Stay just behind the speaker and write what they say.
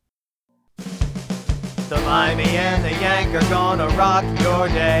The Limey and the Yank are gonna rock your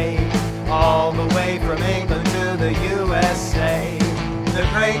day, all the way from England to the USA. The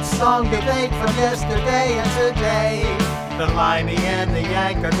great song debate from yesterday and today. The Limey and the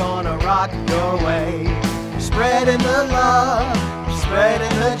Yank are gonna rock your way. Spreading the love,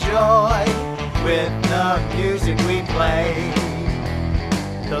 spreading the joy, with the music we play.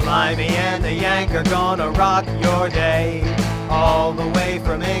 The Limey and the Yank are gonna rock your day, all the way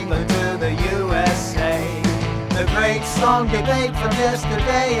from England to the USA. The great song debate from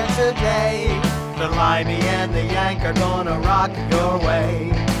yesterday and today. The Limey and the Yank are gonna rock your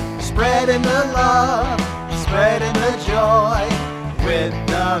way. Spreading the love, spreading the joy, with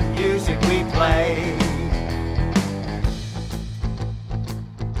the music we play.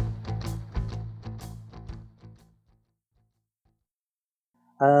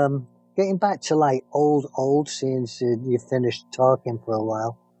 Getting back to like old, since you finished talking for a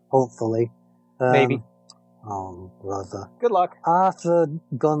while, hopefully. Maybe. Oh, brother. Good luck. Arthur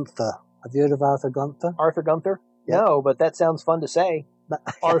Gunther. Have you heard of Arthur Gunther? Arthur Gunther? Yep. No, but that sounds fun to say.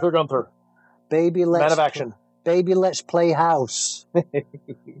 Arthur Gunther. Baby, Man of action. Baby, Let's Play House.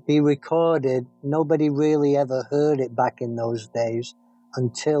 He recorded, nobody really ever heard it back in those days,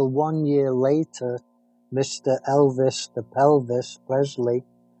 until 1 year later, Mr. Elvis the Pelvis Presley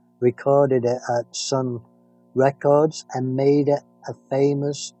recorded it at Sun Records and made it a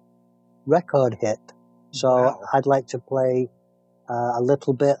famous record hit. So wow. I'd like to play a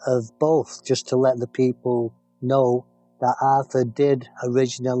little bit of both, just to let the people know that Arthur did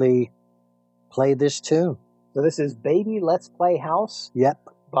originally play this tune. So this is Baby Let's Play House? Yep.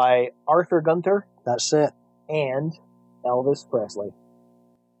 By Arthur Gunther? That's it. And Elvis Presley.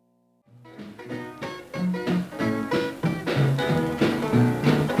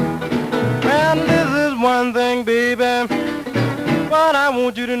 And this is one thing, baby, what I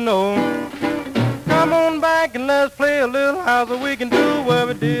want you to know. Come on back and let's play a little house so we can do what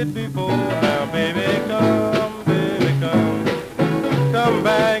we did before. Now, baby, come, baby, come. Come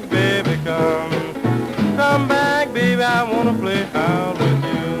back, baby, come. Come back, baby, I want to play house with you.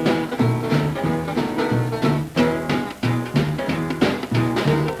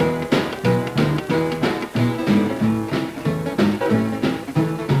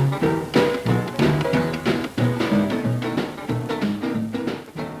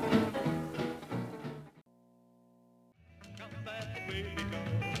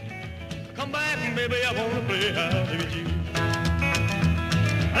 Come back, baby, I want to play house with you.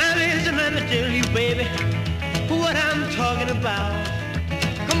 Listen, let me tell you, baby, what I'm talking about.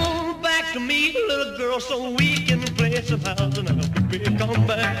 Come on back to me, little girl, so we can play some house and house. Baby, come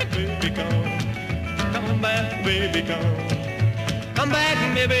back, baby, come. Come back, baby, come. Come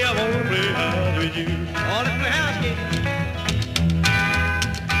back, baby, I want to play house with you. I want to play house with you.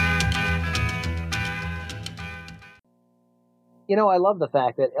 You know, I love the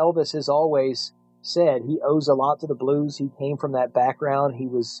fact that Elvis has always said he owes a lot to the blues. He came from that background. He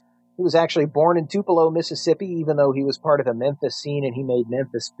was actually born in Tupelo, Mississippi, even though he was part of the Memphis scene and he made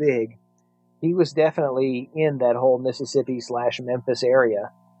Memphis big. He was definitely in that whole Mississippi/Memphis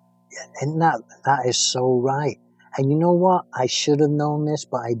area. And that is so right. And you know what? I should have known this,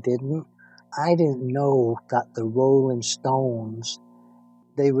 but I didn't. I didn't know that the Rolling Stones,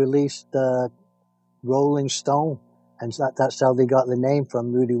 they released the Rolling Stone. And that's how they got the name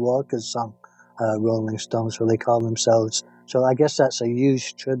from Moody Walker's song, Rolling Stones, where they call themselves. So I guess that's a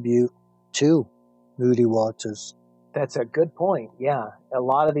huge tribute to Moody Waters. That's a good point, yeah. A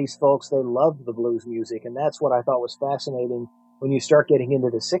lot of these folks, they loved the blues music, and that's what I thought was fascinating when you start getting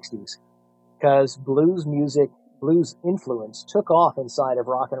into the 60s. Because blues music, blues influence took off inside of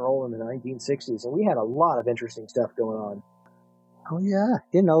rock and roll in the 1960s, and we had a lot of interesting stuff going on. Oh, yeah.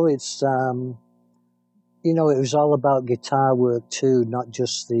 You know, it's... it was all about guitar work too, not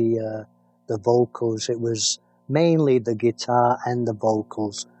just the vocals. It was mainly the guitar and the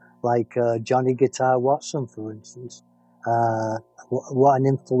vocals, like Johnny Guitar Watson, for instance. What an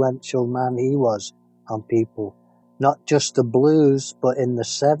influential man he was on people. Not just the blues, but in the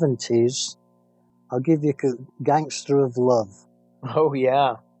 70s. I'll give you Gangster of Love. Oh,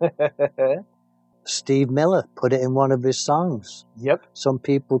 yeah. Steve Miller put it in one of his songs. Yep. Some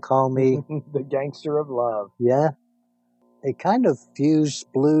people call me... the Gangster of Love. Yeah. It kind of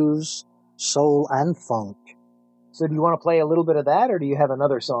fused blues, soul, and funk. So do you want to play a little bit of that, or do you have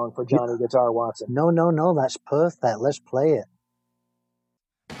another song for Johnny Guitar Watson? No, that's perfect. Let's play it.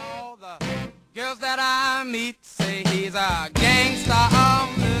 All the girls that I meet say he's a gangster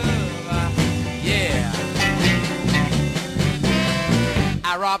of love. Yeah.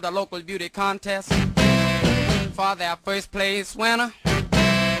 I robbed a local beauty contest for their first place winner.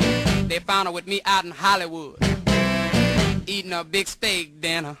 They found her with me out in Hollywood, eating a big steak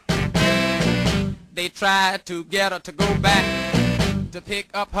dinner. They tried to get her to go back to pick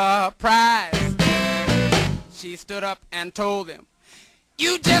up her prize. She stood up and told them,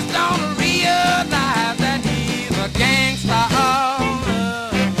 "You just don't realize that he's a gangster of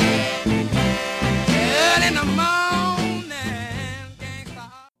love. Early in the morning, gangster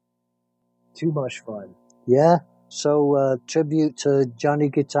of..." Too much fun. Yeah. So, tribute to Johnny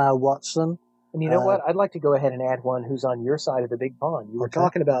Guitar Watson. And you know what? I'd like to go ahead and add one who's on your side of the big pond. You were Okay.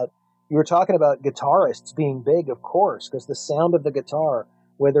 talking about guitarists being big, of course, because the sound of the guitar,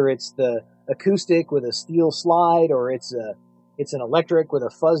 whether it's the acoustic with a steel slide or it's an electric with a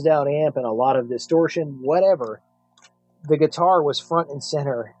fuzzed out amp and a lot of distortion, whatever, the guitar was front and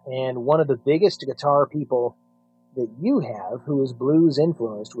center. And one of the biggest guitar people that you have, who is blues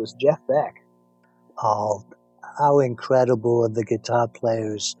influenced, was Jeff Beck. Oh, how incredible are the guitar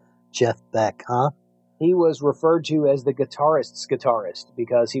players, Jeff Beck, huh? He was referred to as the guitarist's guitarist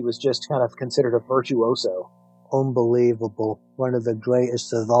because he was just kind of considered a virtuoso. Unbelievable. One of the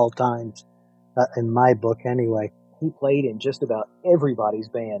greatest of all times, in my book anyway. He played in just about everybody's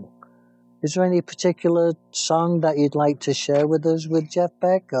band. Is there any particular song that you'd like to share with us with Jeff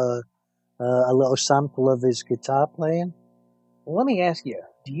Beck, or a little sample of his guitar playing? Well, let me ask you,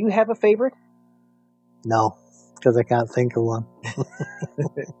 do you have a favorite? No, because I can't think of one.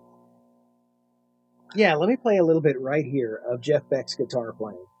 Yeah, let me play a little bit right here of Jeff Beck's guitar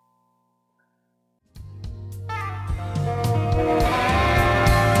playing.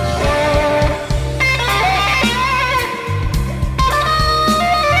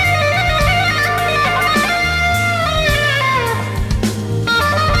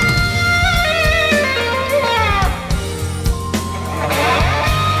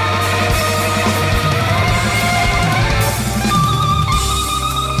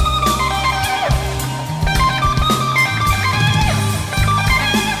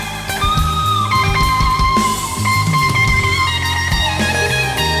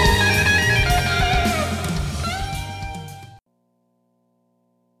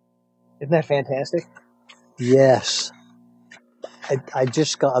 Isn't that fantastic? Yes. I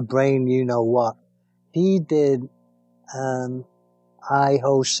just got a brain, you know what. He did Hi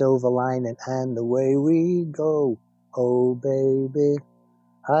Ho Silver Lining and Away We Go. Oh, baby,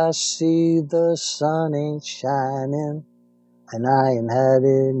 I see the sun ain't shining and I ain't had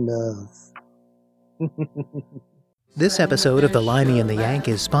enough. This episode of The Limey and the Yank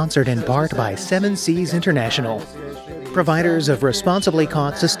is sponsored in part by Seven Seas International, providers of responsibly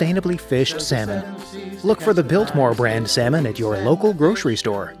caught, sustainably fished salmon. Look for the Biltmore brand salmon at your local grocery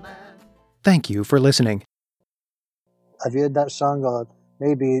store. Thank you for listening. Have you heard that song, or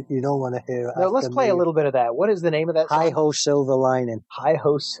maybe you don't want to hear it? No, let's play a little bit of that. What is the name of that song? Hi Ho Silver Lining. Hi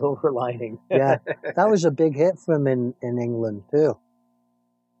Ho Silver Lining. Yeah, that was a big hit for him in England, too.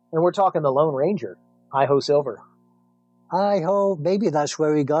 And we're talking the Lone Ranger, Hi Ho Silver. Hi Ho, maybe that's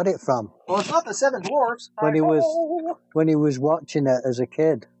where he got it from. Well, it's not the Seven Dwarfs. When he was watching it as a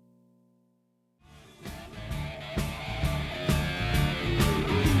kid.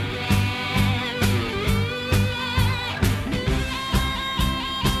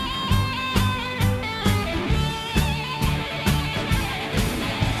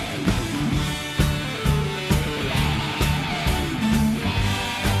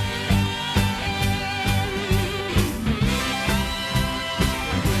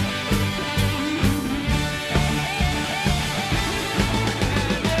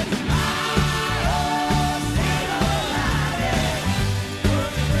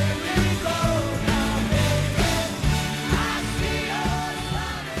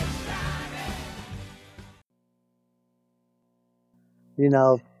 You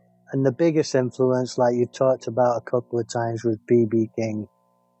know, and the biggest influence, like you talked about a couple of times, was B.B. King.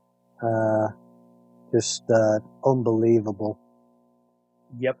 Just unbelievable.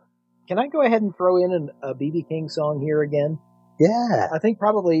 Yep. Can I go ahead and throw in a B.B. King song here again? Yeah. I think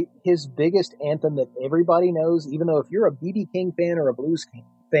probably his biggest anthem that everybody knows, even though if you're a B.B. King fan or a blues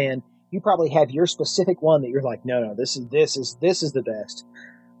fan, you probably have your specific one that you're like, no, this is the best.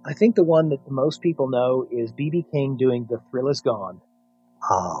 I think the one that most people know is B.B. King doing The Thrill Is Gone.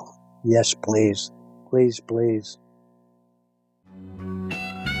 Oh, yes, please. Please, please.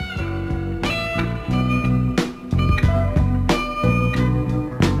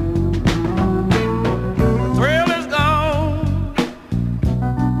 The thrill is gone.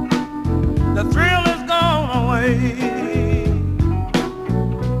 The thrill is gone away.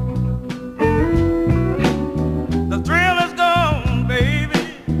 The thrill is gone, baby.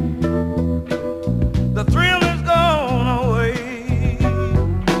 The thrill is gone away.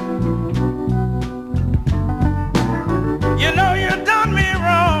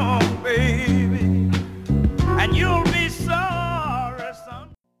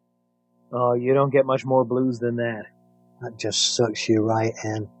 Oh, you don't get much more blues than that. That just sucks you right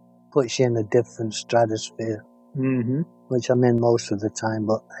in. Puts you in a different stratosphere. Mm-hmm. Which I'm in most of the time,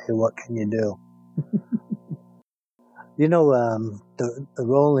 but hey, what can you do? You know, the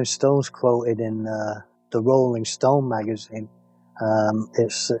Rolling Stones quoted in the Rolling Stone magazine,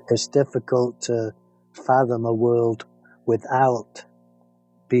 it's difficult to fathom a world without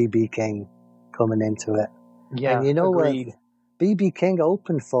B.B. King coming into it. Yeah, and you know agreed. what? B.B. King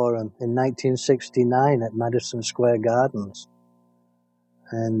opened for him in 1969 at Madison Square Gardens.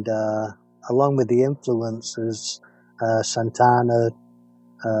 And along with the influences, Santana,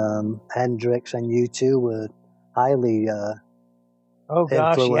 Hendrix, and U2 were highly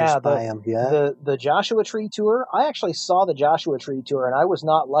influenced by him. Yeah, the Joshua Tree tour. I actually saw the Joshua Tree tour, and I was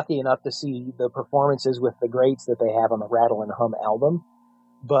not lucky enough to see the performances with the greats that they have on the Rattle and Hum album.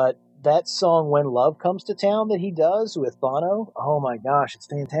 But that song "When Love Comes to Town" that he does with Bono, oh my gosh, it's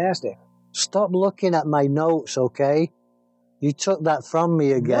fantastic. Stop looking at my notes, okay? You took that from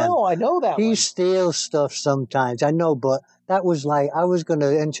me again. No, I know that He one. steals stuff sometimes. I know, but that was like, I was going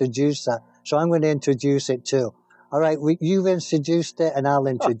to introduce that, so I'm going to introduce it too. All right, you've introduced it, and I'll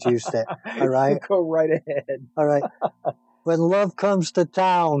introduce it. All right? Go right ahead. All right. When Love Comes to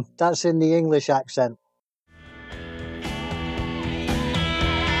Town, that's in the English accent.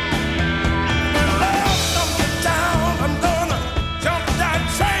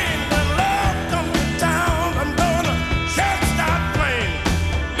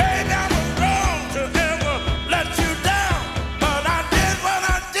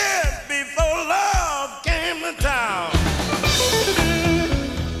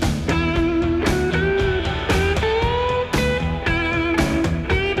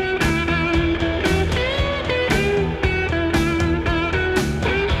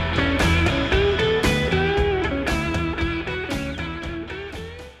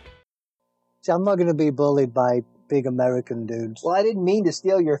 See, I'm not going to be bullied by big American dudes. Well, I didn't mean to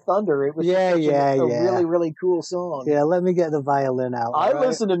steal your thunder. It was a really, really cool song. Yeah, let me get the violin out. I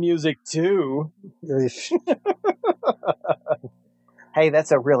listen to music too. Hey, that's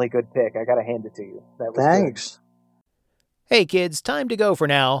a really good pick. I got to hand it to you. That was Thanks. Good. Hey kids, time to go for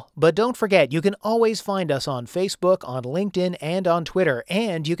now. But don't forget, you can always find us on Facebook, on LinkedIn, and on Twitter.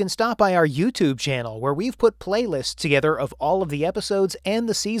 And you can stop by our YouTube channel where we've put playlists together of all of the episodes and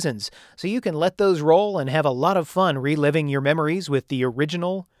the seasons. So you can let those roll and have a lot of fun reliving your memories with the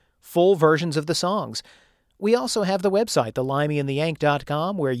original, full versions of the songs. We also have the website,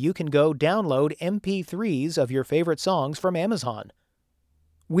 thelimeyandtheyank.com, where you can go download MP3s of your favorite songs from Amazon.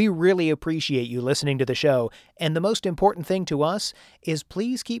 We really appreciate you listening to the show, and the most important thing to us is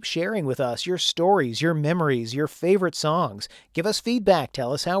please keep sharing with us your stories, your memories, your favorite songs. Give us feedback,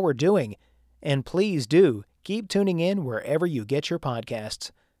 tell us how we're doing, and please do keep tuning in wherever you get your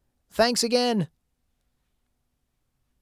podcasts. Thanks again!